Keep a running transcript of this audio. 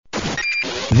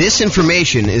This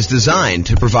information is designed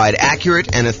to provide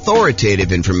accurate and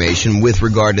authoritative information with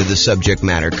regard to the subject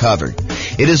matter covered.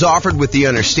 It is offered with the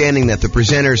understanding that the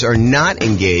presenters are not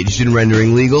engaged in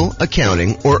rendering legal,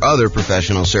 accounting, or other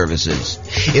professional services.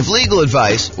 If legal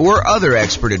advice or other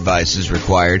expert advice is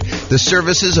required, the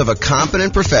services of a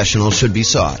competent professional should be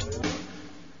sought.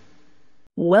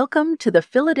 Welcome to the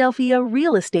Philadelphia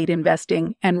Real Estate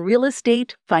Investing and Real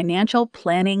Estate Financial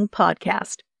Planning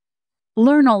Podcast.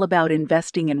 Learn all about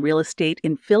investing in real estate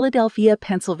in Philadelphia,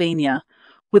 Pennsylvania,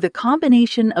 with a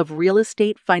combination of real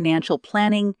estate financial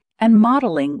planning and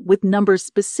modeling with numbers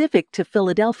specific to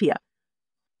Philadelphia,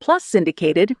 plus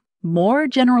syndicated, more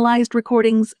generalized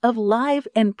recordings of live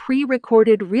and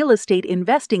pre-recorded real estate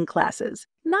investing classes,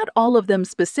 not all of them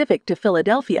specific to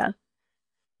Philadelphia.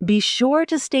 Be sure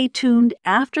to stay tuned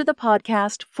after the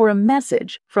podcast for a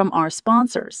message from our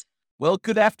sponsors. Well,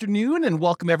 good afternoon and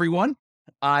welcome everyone.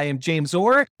 I am James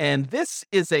Orr, and this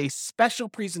is a special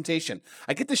presentation.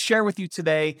 I get to share with you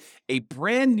today a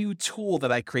brand new tool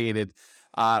that I created,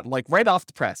 right off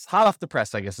the press, hot off the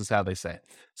press, I guess is how they say it.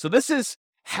 So this is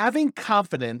having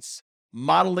confidence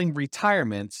modeling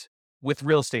retirement with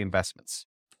real estate investments.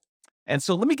 And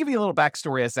so let me give you a little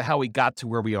backstory as to how we got to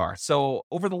where we are. So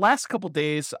over the last couple of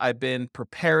days, I've been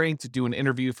preparing to do an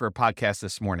interview for a podcast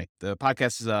this morning. The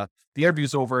podcast is, the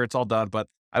interview's over, it's all done, but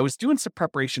I was doing some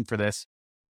preparation for this.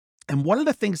 And one of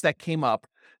the things that came up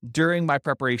during my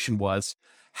preparation was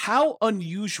how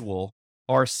unusual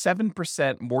are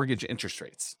 7% mortgage interest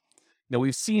rates. Now,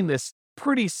 we've seen this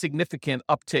pretty significant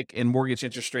uptick in mortgage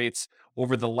interest rates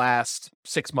over the last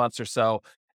 6 months or so.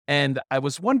 And I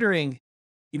was wondering,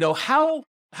 how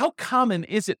common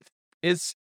is it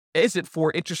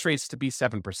for interest rates to be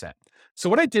 7%? So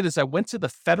what I did is I went to the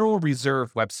Federal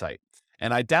Reserve website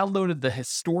and I downloaded the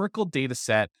historical data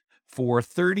set for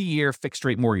 30-year fixed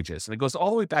rate mortgages. And it goes all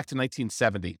the way back to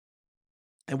 1970.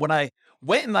 And when I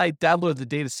went and I downloaded the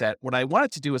data set, what I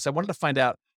wanted to do is I wanted to find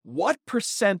out what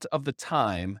percent of the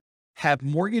time have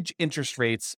mortgage interest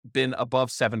rates been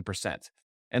above 7%.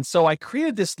 And so I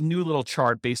created this new little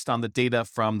chart based on the data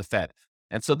from the Fed.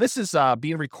 And so this is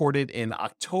being recorded in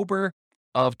October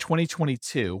of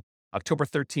 2022, October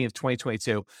 13th,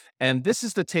 2022. And this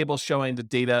is the table showing the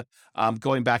data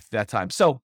going back to that time.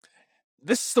 So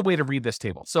this is the way to read this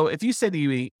table. So if you say to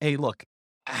me, hey, look,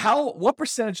 what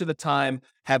percentage of the time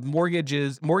have mortgage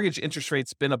interest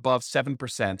rates been above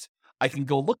 7%? I can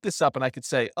go look this up and I could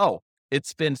say, oh,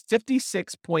 it's been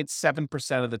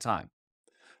 56.7% of the time.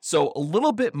 So a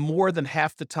little bit more than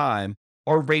half the time,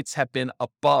 our rates have been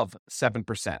above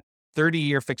 7%,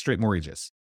 30-year fixed rate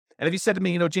mortgages. And if you said to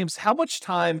me, James, how much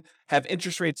time have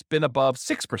interest rates been above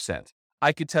 6%?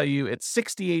 I could tell you it's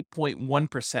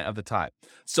 68.1% of the time.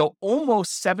 So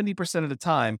almost 70% of the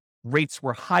time, rates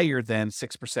were higher than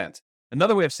 6%.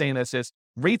 Another way of saying this is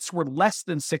rates were less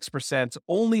than 6%,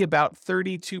 only about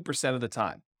 32% of the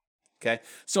time. Okay.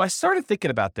 So I started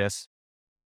thinking about this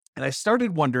and I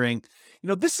started wondering,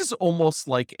 this is almost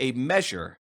like a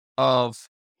measure of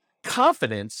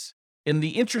confidence in the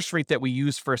interest rate that we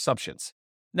use for assumptions.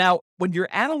 Now, when you're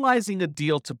analyzing a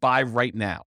deal to buy right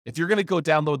now, if you're going to go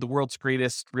download the world's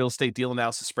greatest real estate deal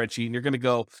analysis spreadsheet and you're going to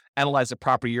go analyze a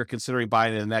property you're considering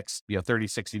buying in the next 30,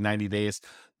 60, 90 days,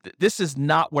 this is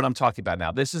not what I'm talking about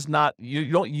now. This is not,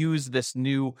 you don't use this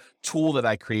new tool that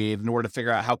I created in order to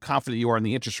figure out how confident you are in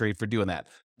the interest rate for doing that.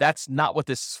 That's not what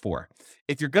this is for.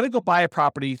 If you're going to go buy a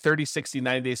property 30, 60,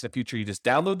 90 days in the future, you just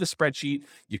download the spreadsheet,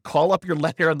 you call up your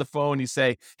lender on the phone, you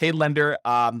say, hey, lender,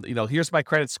 here's my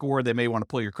credit score. They may want to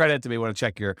pull your credit. They may want to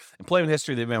check your employment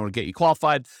history. They may want to get you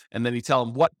qualified. And then you tell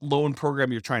them what loan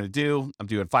program you're trying to do. I'm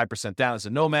doing 5% down as a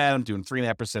nomad. I'm doing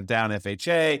 3.5% down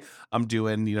FHA. I'm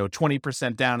doing,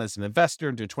 20% down as an investor.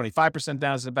 I'm doing 25%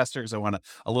 down as an investor because I want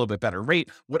a little bit better rate.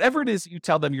 Whatever it is you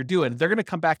tell them you're doing, they're going to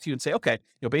come back to you and say, okay,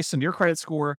 based on your credit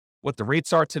score, what the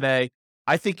rates are today,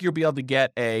 I think you'll be able to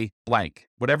get a blank,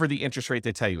 whatever the interest rate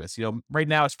they tell you is. Right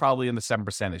now it's probably in the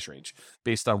 7% range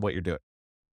based on what you're doing.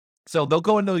 So they'll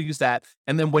go and they'll use that.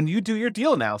 And then when you do your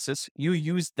deal analysis, you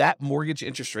use that mortgage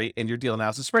interest rate in your deal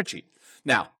analysis spreadsheet.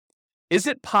 Now, is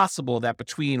it possible that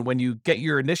between when you get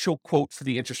your initial quote for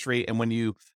the interest rate and when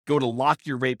you go to lock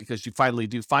your rate because you finally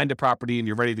do find a property and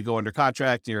you're ready to go under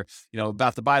contract and you're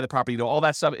about to buy the property, all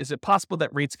that stuff, is it possible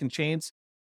that rates can change?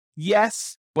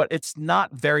 Yes, but it's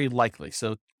not very likely.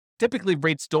 So typically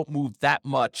rates don't move that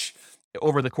much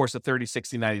over the course of 30,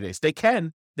 60, 90 days. They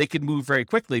can move very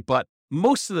quickly, but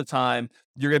most of the time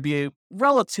you're going to be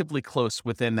relatively close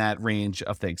within that range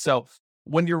of things. So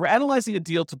when you're analyzing a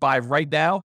deal to buy right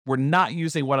now, we're not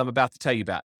using what I'm about to tell you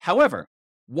about. However,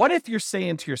 what if you're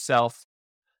saying to yourself,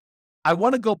 I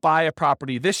want to go buy a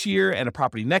property this year and a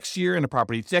property next year and a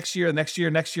property next year, next year,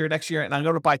 and I'm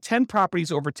going to buy 10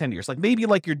 properties over 10 years. Like maybe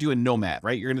like you're doing Nomad,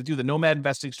 right? You're going to do the Nomad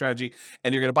investing strategy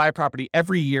and you're going to buy a property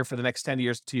every year for the next 10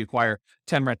 years until you acquire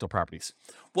 10 rental properties.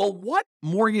 Well, what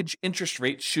mortgage interest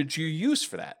rate should you use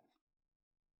for that?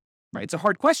 Right? It's a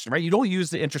hard question, right? You don't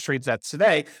use the interest rates that's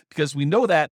today because we know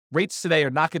that rates today are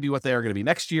not going to be what they are going to be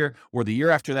next year or the year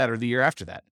after that or the year after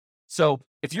that. So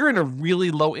if you're in a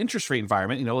really low interest rate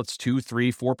environment, it's 2, 3,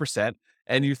 4%,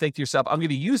 and you think to yourself, I'm going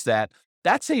to use that,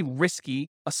 that's a risky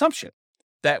assumption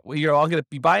that, I'm going to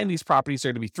be buying these properties.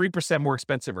 They're going to be 3% more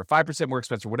expensive or 5% more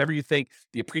expensive, whatever you think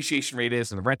the appreciation rate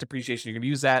is and the rent appreciation, you're going to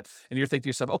use that. And you're thinking to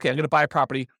yourself, okay, I'm going to buy a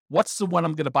property. What's the one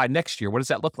I'm going to buy next year? What does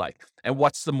that look like? And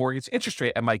what's the mortgage interest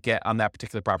rate I might get on that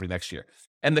particular property next year?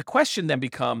 And the question then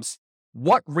becomes,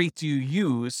 what rate do you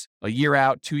use a year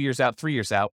out, 2 years out, 3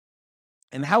 years out?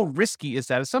 And how risky is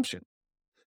that assumption?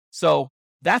 So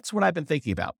that's what I've been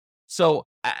thinking about. So,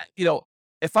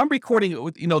 if I'm recording,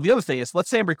 the other thing is, let's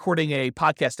say I'm recording a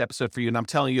podcast episode for you and I'm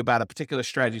telling you about a particular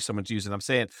strategy someone's using. I'm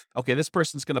saying, okay, this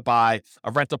person's going to buy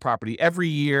a rental property every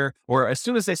year, or as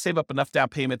soon as they save up enough down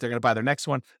payment, they're going to buy their next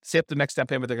one. Save up the next down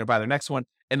payment, they're going to buy their next one.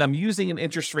 And I'm using an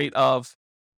interest rate of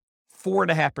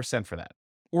 4.5% for that.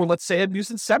 Or let's say I'm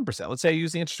using 7%. Let's say I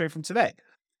use the interest rate from today.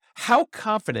 How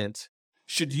confident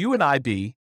should you and I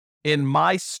be in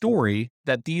my story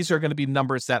that these are going to be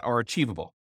numbers that are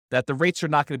achievable, that the rates are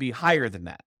not going to be higher than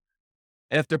that?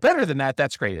 And if they're better than that,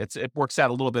 that's great. It works out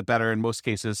a little bit better in most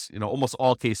cases, almost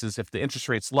all cases. If the interest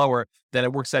rate's lower, then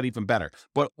it works out even better.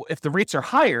 But if the rates are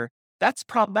higher, that's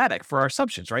problematic for our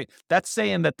assumptions, right? That's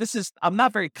saying that I'm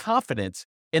not very confident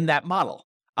in that model.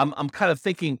 I'm kind of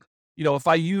thinking, if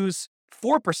I use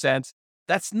 4%,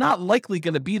 that's not likely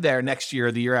going to be there next year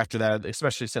or the year after that,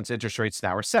 especially since interest rates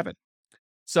now are 7.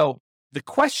 So the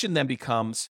question then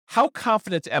becomes, how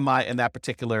confident am I in that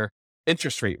particular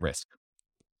interest rate risk?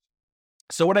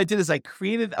 So what I did is I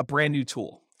created a brand new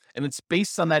tool, and it's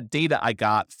based on that data I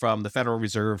got from the Federal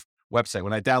Reserve website.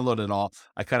 When I downloaded it all,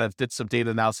 I kind of did some data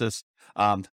analysis,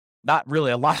 not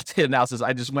really a lot of data analysis.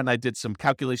 I just went and I did some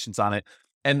calculations on it.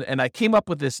 And I came up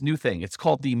with this new thing. It's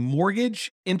called the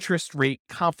Mortgage Interest Rate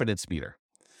Confidence Meter.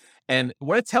 And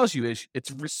what it tells you is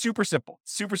it's super simple,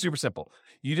 super, super simple.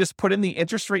 You just put in the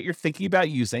interest rate you're thinking about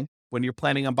using when you're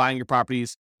planning on buying your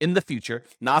properties in the future,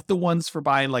 not the ones for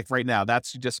buying like right now.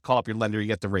 That's, you just call up your lender, you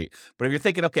get the rate. But if you're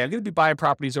thinking, okay, I'm going to be buying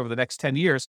properties over the next 10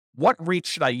 years, what rate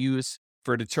should I use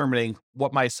for determining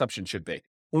what my assumption should be?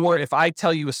 Or if I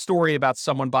tell you a story about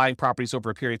someone buying properties over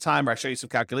a period of time, or I show you some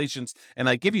calculations and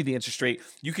I give you the interest rate,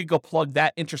 you could go plug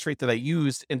that interest rate that I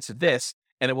used into this,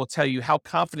 and it will tell you how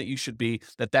confident you should be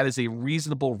that that is a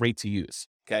reasonable rate to use.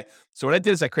 Okay. So what I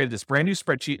did is I created this brand new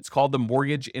spreadsheet. It's called the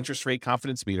Mortgage Interest Rate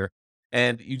Confidence Meter.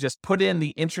 And you just put in the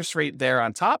interest rate there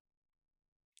on top,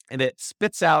 and it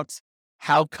spits out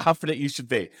how confident you should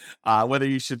be, whether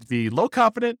you should be low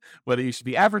confident, whether you should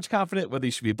be average confident, whether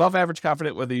you should be above average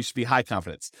confident, whether you should be high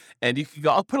confidence. And you can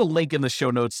go, I'll put a link in the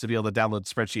show notes to be able to download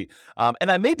the spreadsheet.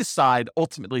 And I may decide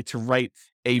ultimately to write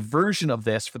a version of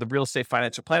this for the Real Estate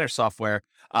Financial Planner software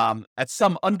at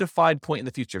some undefined point in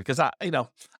the future, because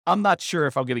I'm not sure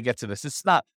if I'm going to get to this. It's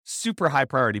not super high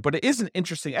priority, but it is an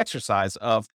interesting exercise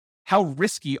of how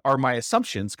risky are my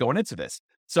assumptions going into this.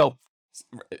 So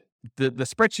the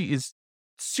spreadsheet is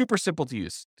super simple to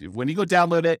use. When you go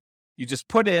download it, you just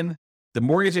put in the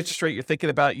mortgage interest rate you're thinking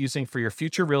about using for your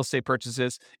future real estate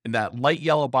purchases in that light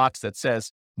yellow box that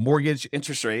says mortgage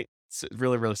interest rate. It's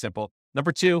really, really simple.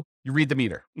 Number 2, you read the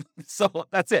meter. So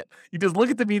that's it. You just look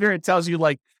at the meter. It tells you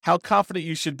like how confident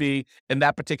you should be in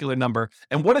that particular number.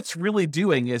 And what it's really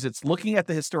doing is it's looking at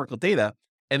the historical data,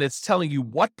 and it's telling you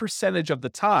what percentage of the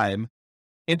time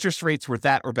interest rates were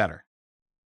that or better.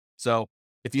 So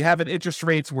if you have an interest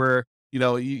rates where,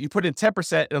 you put in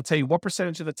 10%, it'll tell you what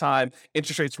percentage of the time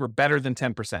interest rates were better than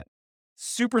 10%.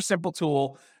 Super simple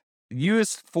tool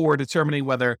used for determining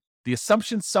whether the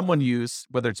assumptions someone used,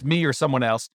 whether it's me or someone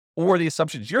else, or the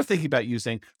assumptions you're thinking about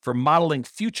using for modeling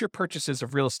future purchases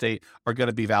of real estate are going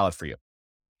to be valid for you.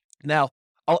 Now,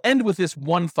 I'll end with this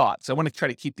one thought. So I want to try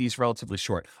to keep these relatively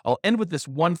short. I'll end with this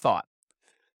one thought.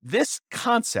 This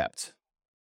concept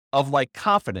of like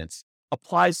confidence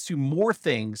applies to more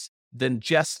things than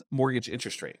just mortgage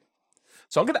interest rate.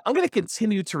 So I'm going to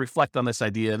continue to reflect on this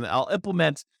idea, and I'll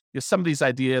implement some of these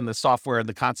ideas in the software and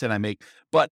the content I make.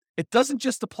 But it doesn't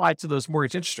just apply to those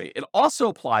mortgage interest rate. It also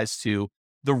applies to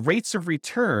the rates of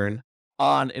return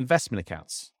on investment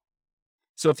accounts.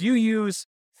 So if you use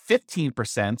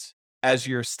 15% as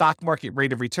your stock market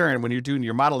rate of return when you're doing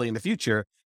your modeling in the future,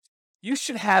 you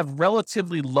should have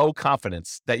relatively low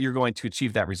confidence that you're going to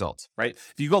achieve that result, right?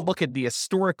 If you go look at the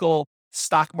historical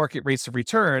stock market rates of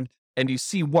return and you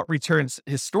see what returns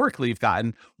historically you've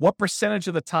gotten, what percentage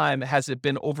of the time has it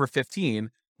been over 15?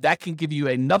 That can give you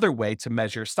another way to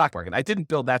measure stock market. I didn't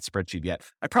build that spreadsheet yet.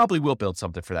 I probably will build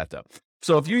something for that though.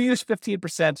 So if you use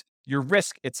 15%, your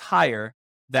risk, it's higher.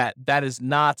 That is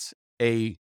not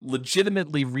a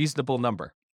legitimately reasonable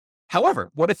number. However,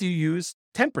 what if you use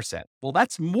 10%? Well,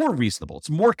 that's more reasonable. It's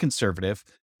more conservative.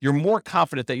 You're more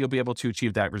confident that you'll be able to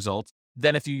achieve that result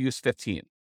than if you use 15.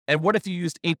 And what if you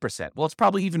used 8%? Well, it's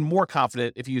probably even more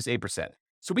confident if you use 8%.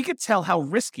 So we could tell how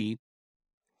risky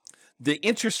the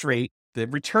interest rate, the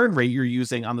return rate you're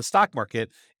using on the stock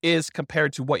market is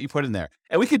compared to what you put in there.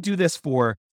 And we could do this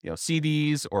for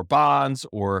CDs or bonds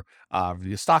or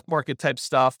the stock market type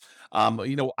stuff.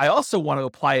 I also want to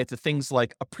apply it to things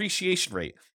like appreciation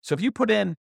rate. So if you put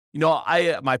in,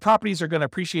 my properties are going to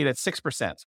appreciate at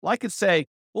 6%. Well, I could say,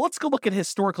 well, let's go look at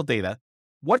historical data.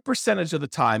 What percentage of the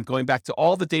time, going back to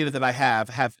all the data that I have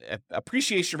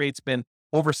appreciation rates been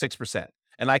over 6%?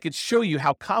 And I could show you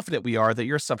how confident we are that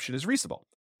your assumption is reasonable.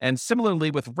 And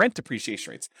similarly with rent appreciation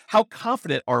rates, how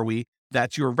confident are we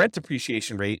that your rent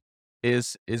appreciation rate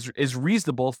is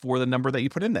reasonable for the number that you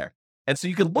put in there? And so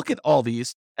you can look at all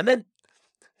these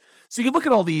so you can look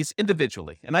at all these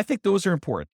individually. And I think those are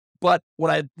important. But what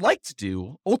I'd like to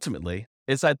do ultimately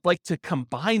is I'd like to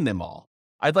combine them all.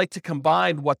 I'd like to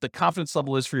combine what the confidence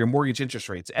level is for your mortgage interest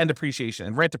rates and appreciation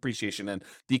and rent appreciation and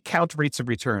the account rates of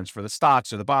returns for the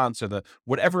stocks or the bonds or the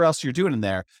whatever else you're doing in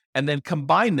there, and then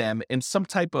combine them in some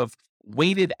type of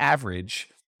weighted average,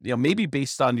 maybe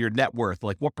based on your net worth,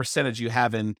 like what percentage you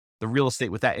have in the real estate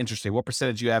with that interest rate, what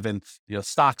percentage you have in,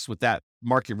 stocks with that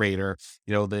market rate, or,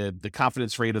 the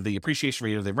confidence rate of the appreciation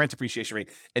rate or the rent appreciation rate,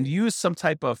 and use some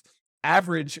type of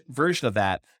average version of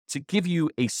that to give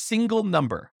you a single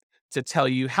number to tell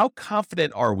you how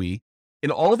confident are we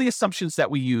in all the assumptions that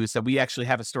we use, that we actually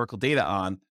have historical data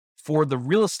on for the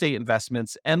real estate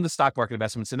investments and the stock market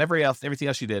investments and everything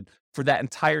else you did for that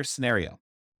entire scenario.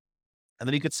 And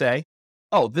then you could say,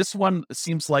 oh, this one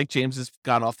seems like James has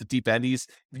gone off the deep end. He's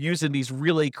using these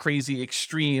really crazy,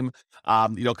 extreme,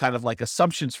 kind of like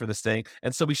assumptions for this thing.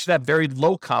 And so we should have very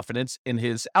low confidence in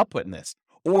his output in this.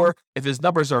 Or if his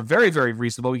numbers are very, very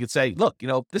reasonable, we could say, look,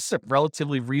 this is a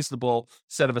relatively reasonable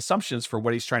set of assumptions for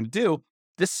what he's trying to do.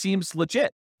 This seems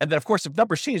legit. And then, of course, if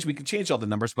numbers change, we can change all the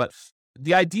numbers. But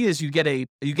the idea is you get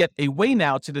a way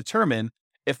now to determine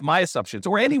if my assumptions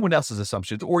or anyone else's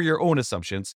assumptions or your own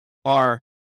assumptions are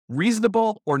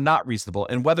reasonable or not reasonable,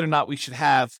 and whether or not we should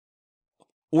have,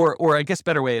 or I guess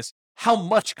better way is, how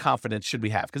much confidence should we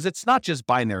have? Because it's not just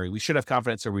binary. We should have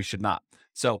confidence or we should not.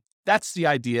 So that's the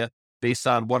idea based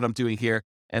on what I'm doing here.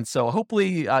 And so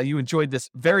hopefully you enjoyed this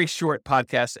very short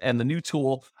podcast and the new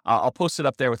tool. I'll post it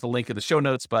up there with a link in the show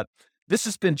notes. But this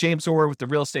has been James Orr with the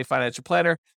Real Estate Financial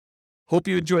Planner. Hope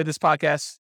you enjoyed this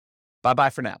podcast. Bye-bye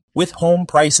for now. With home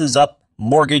prices up,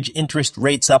 mortgage interest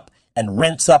rates up, and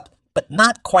rents up, but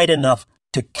not quite enough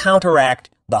to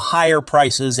counteract the higher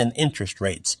prices and interest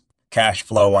rates. Cash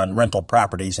flow on rental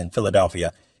properties in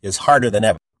Philadelphia is harder than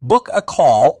ever. Book a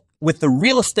call with the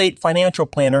Real Estate Financial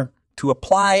Planner to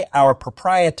apply our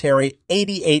proprietary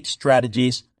 88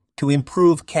 strategies to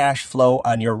improve cash flow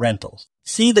on your rentals.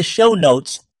 See the show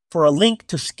notes for a link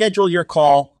to schedule your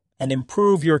call and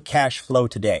improve your cash flow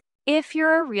today. If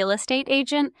you're a real estate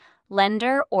agent,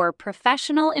 lender, or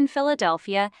professional in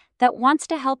Philadelphia that wants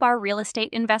to help our real estate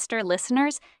investor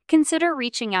listeners, consider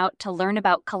reaching out to learn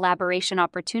about collaboration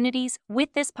opportunities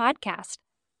with this podcast.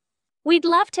 We'd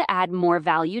love to add more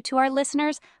value to our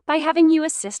listeners by having you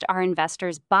assist our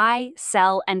investors buy,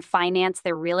 sell, and finance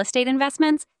their real estate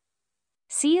investments.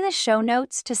 See the show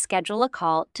notes to schedule a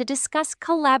call to discuss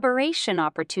collaboration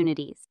opportunities.